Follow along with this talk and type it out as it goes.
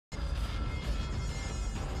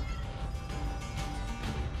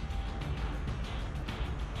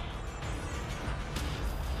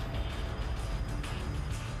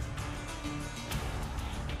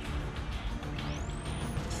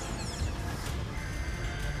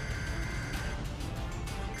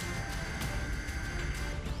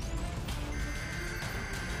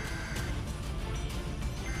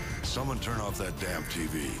Someone turn off that damn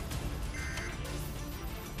TV.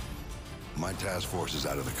 My task force is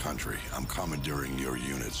out of the country. I'm commandeering your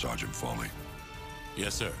unit, Sergeant Foley.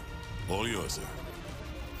 Yes, sir. All yours, sir.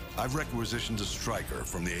 I've requisitioned a striker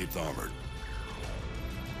from the 8th Armored.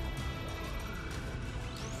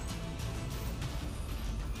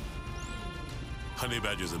 Honey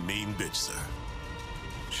Badger's a mean bitch, sir.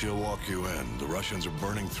 She'll walk you in. The Russians are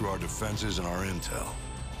burning through our defenses and our intel.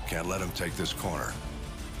 Can't let them take this corner.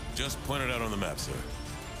 Just point it out on the map, sir.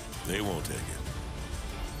 They won't take it.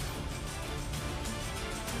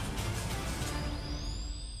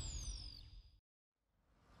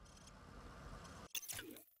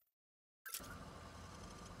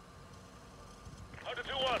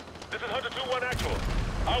 This is Hunter 2-1 actual.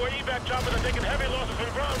 Our evac choppers are taking heavy losses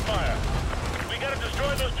from ground fire. We gotta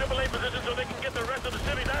destroy those AAA positions so they can get the rest of the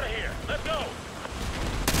civvies out of here. Let's go!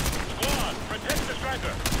 Squad, protect the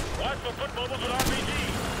striker. Watch for foot mobiles with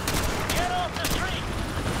RPGs. Get off the street!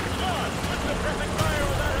 Squad, put suppressing fire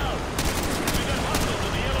on that house. We got hostiles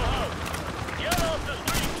in the yellow house. Get off the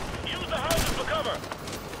street! Use the houses for cover.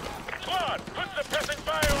 Squad, put suppressing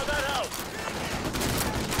fire on that house.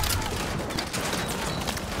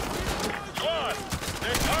 Squad,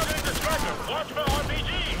 they're targeting the striker. Watch for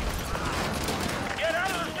RPGs. Get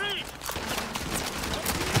out of the street!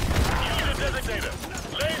 Unit designator.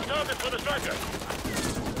 Lay targets for the striker.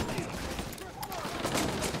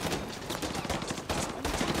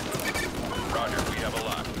 Roger, we have a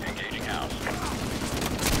lock. Engaging house.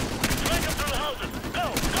 Flank him through the houses. Go,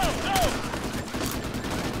 go, go!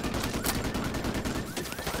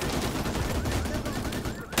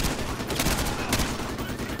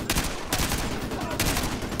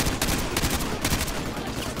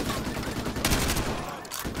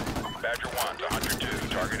 Badger 1 to Hunter 2.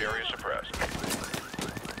 Target area suppressed.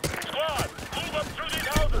 Squad, move up through these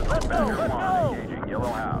houses. Let's go, let's go! Engaging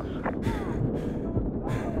yellow house.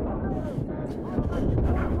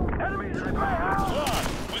 Enemies in the gray house! Squad,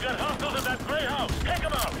 we got hostiles in that gray house. Take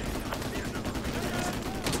them out!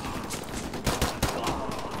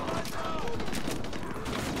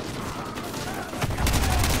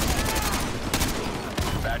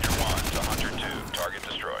 Badger 1 to Hunter 2. Target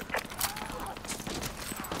destroyed.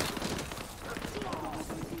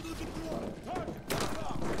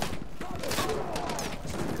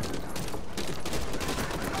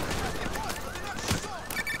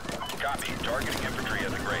 Copy. Targeting infantry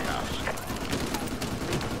at the Grey House.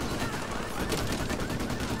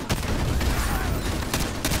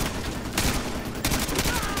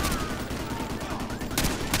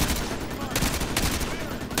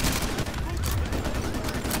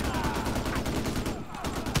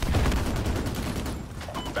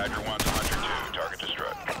 Badger 1 to Hunter 2. Target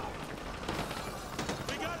destroyed.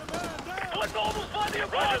 Foot mobiles by the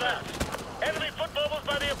apartment! Enemy foot mobiles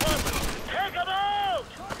by the apartment! Take them out!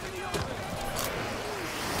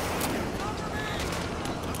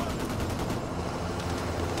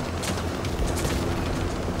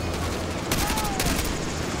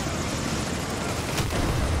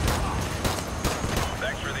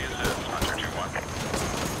 Thanks for the assist, Hunter 2-1.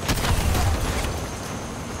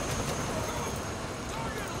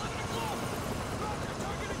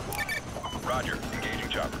 Roger, engaging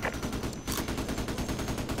chopper.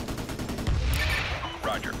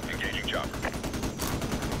 Roger, engaging chopper.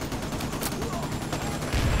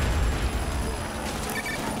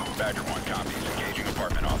 Badger 1 copies, engaging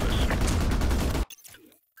apartment office.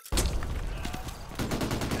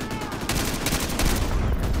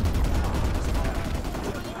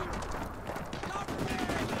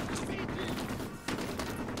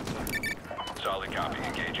 Solid copy,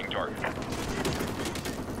 engaging target.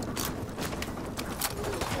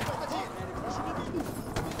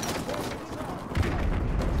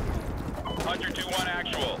 Hunter 2-1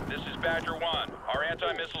 actual. This is Badger 1. Our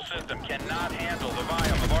anti-missile system cannot handle the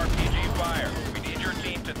volume of RPG fire. We need your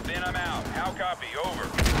team to thin them out. How copy? Over.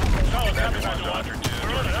 Solid copy, Badger 1. Hunter 2.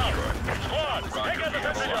 We're running out. Squad, Roger, take out the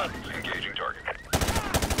defensive gun. engaging target.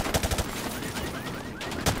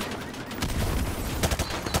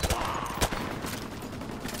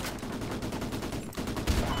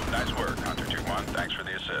 Nice work, Hunter 2-1. Thanks for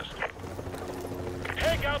the assist.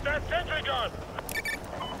 Take out that sentry gun!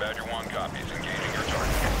 Badger 1 copies, engaging your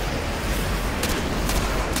target.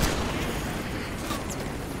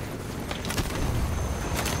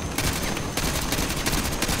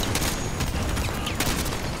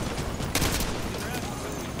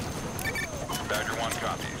 Badger 1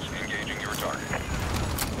 copies, engaging your target.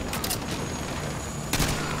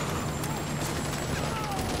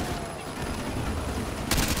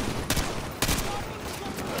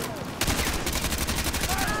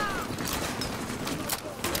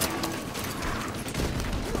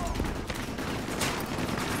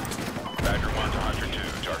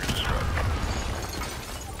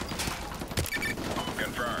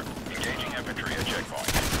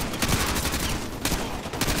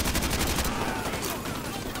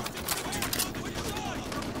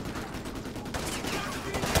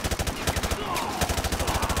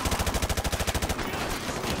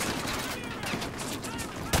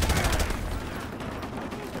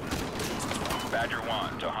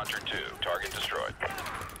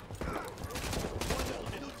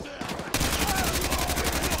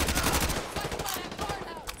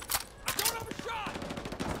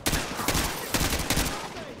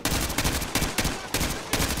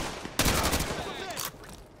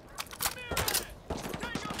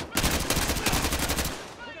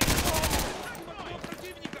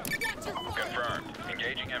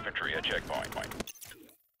 infantry at checkpoint.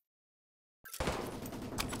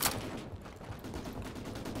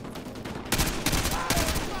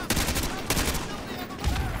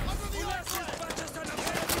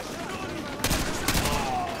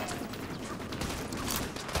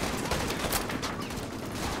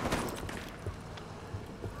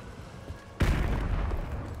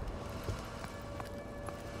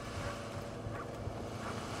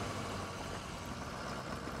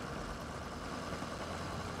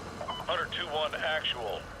 Hunter 2-1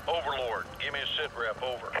 actual. Overlord, give me a sit rep,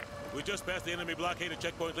 over. We just passed the enemy blockade at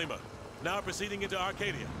Checkpoint Lima. Now proceeding into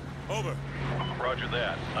Arcadia. Over. Roger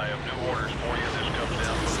that. I have new orders for you. This comes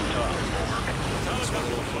down from the top, over. Solid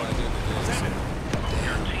copy, Overlord. Send it.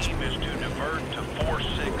 Your team is to divert to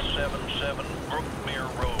 4677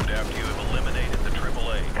 Brookmere Road after you have eliminated the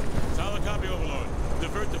AAA. Solid copy, Overlord.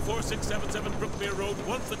 Divert to 4677 Brookmere Road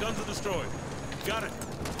once the guns are destroyed. Got it.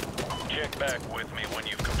 Check back with me when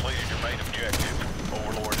you've completed your main objective.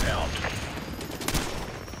 Overlord out.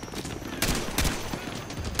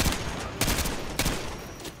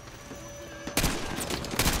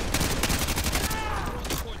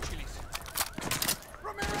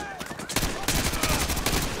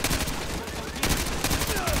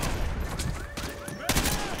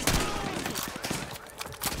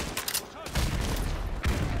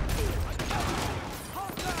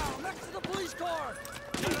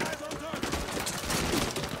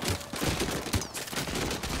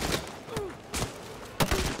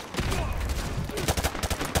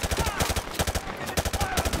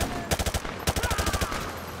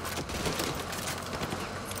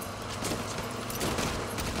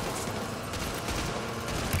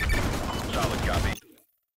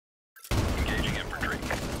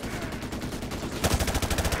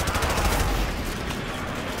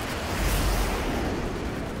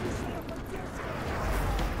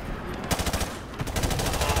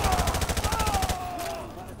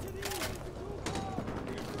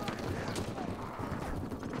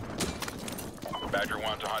 Badger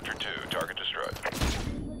 1 to Hunter 2, target destroyed.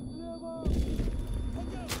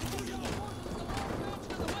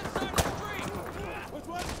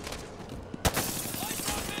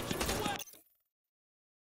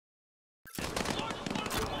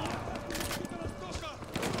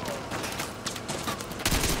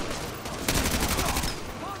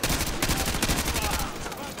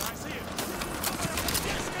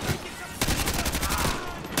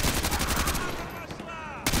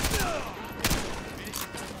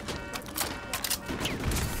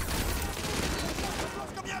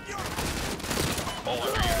 All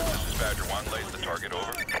other units, this is Badger 1, lays the target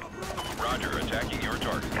over. Roger, attacking your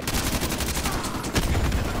target.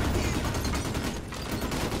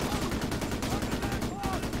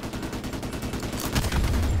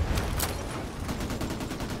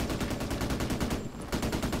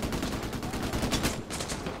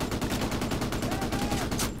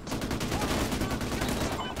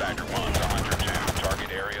 Badger 1 to Hunter 2,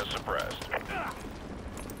 target area suppressed.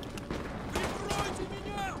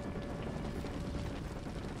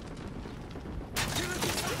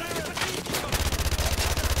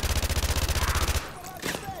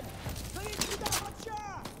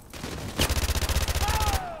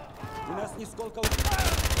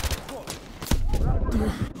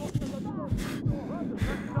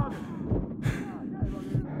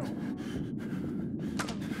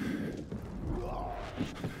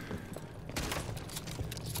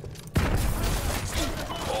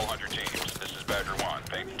 All Hunter teams, this is Badger 1,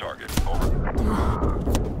 paint the target, over.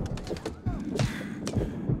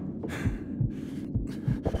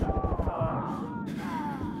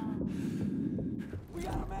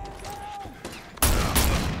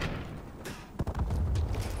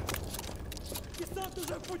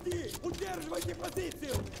 Уже в пути! Удерживайте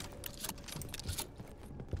позицию!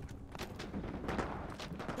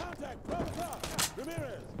 Contact, private car!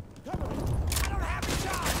 Ramirez, cover me! I don't have a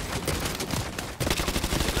shot!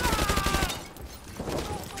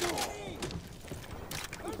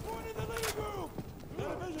 There's one in the living room!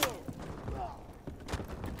 Got a visual!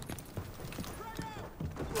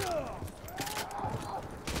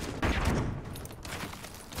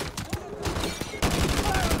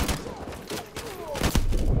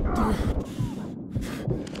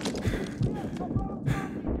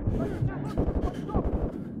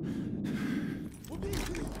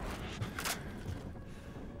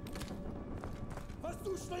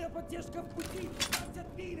 Воздушная поддержка в пути! Нас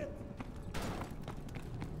отминят!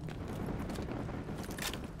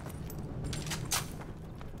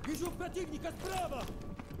 Вижу противника справа!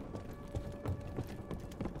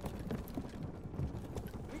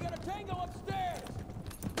 We got a tango upstairs!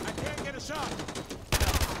 I can't get a shot.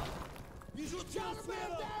 Вижу цель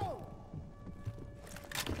сверху!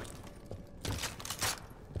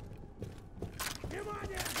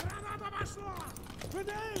 Внимание! Граната пошла!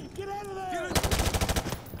 Grenade! Get out of there!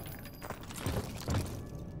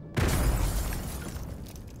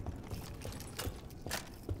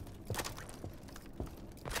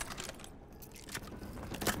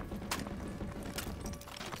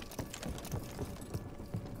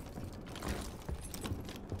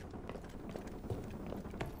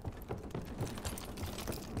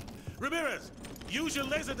 Ramirez, use your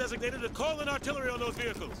laser designator to call in artillery on those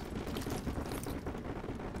vehicles.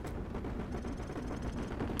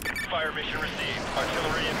 Fire mission received.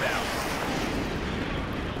 Artillery inbound.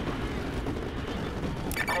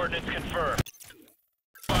 Coordinates confirmed.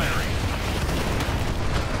 Firing.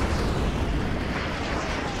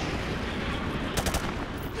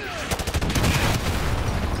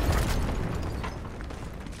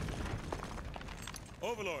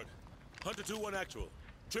 Overlord, Hunter 2-1 actual.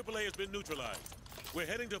 AAA has been neutralized. We're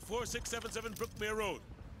heading to 4677 Brookmere Road.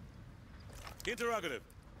 Interrogative.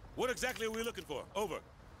 What exactly are we looking for? Over.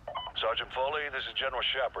 Sergeant Foley, this is General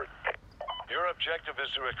Shepard. Your objective is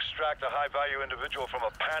to extract a high-value individual from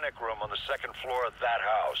a panic room on the second floor of that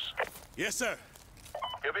house. Yes, sir.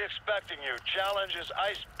 He'll be expecting you. Challenge is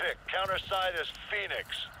Ice Pick. Counterside is Phoenix.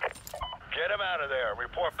 Get him out of there and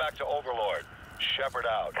report back to Overlord. Shepard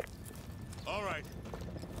out. All right.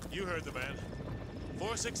 You heard the man.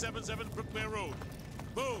 4677 Brookmere Road.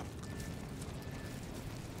 Move!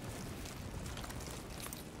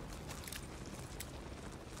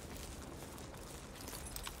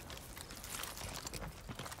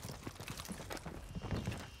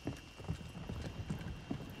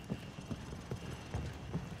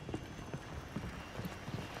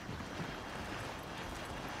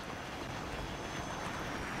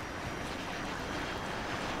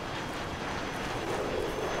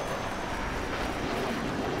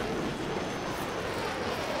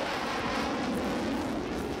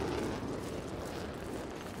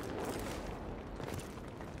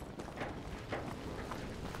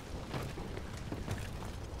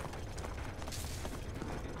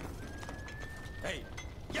 Hey,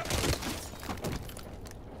 yep.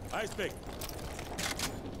 Ice pick.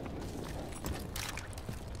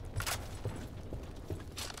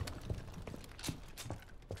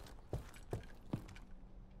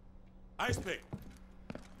 Ice pick.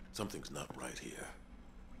 Something's not right here.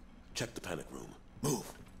 Check the panic room.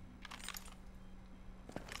 Move!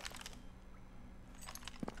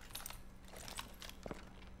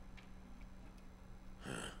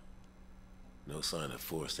 No sign of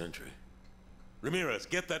forced entry. Ramirez,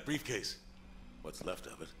 get that briefcase. What's left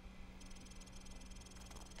of it?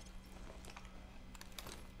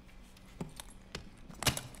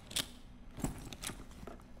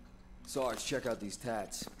 Sarge, check out these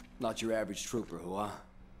tats. Not your average trooper, huh?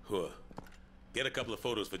 Huh. Get a couple of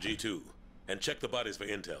photos for G2, and check the bodies for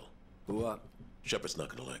intel. Who up? Shepard's not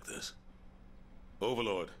gonna like this.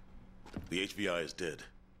 Overlord, the HVI is dead.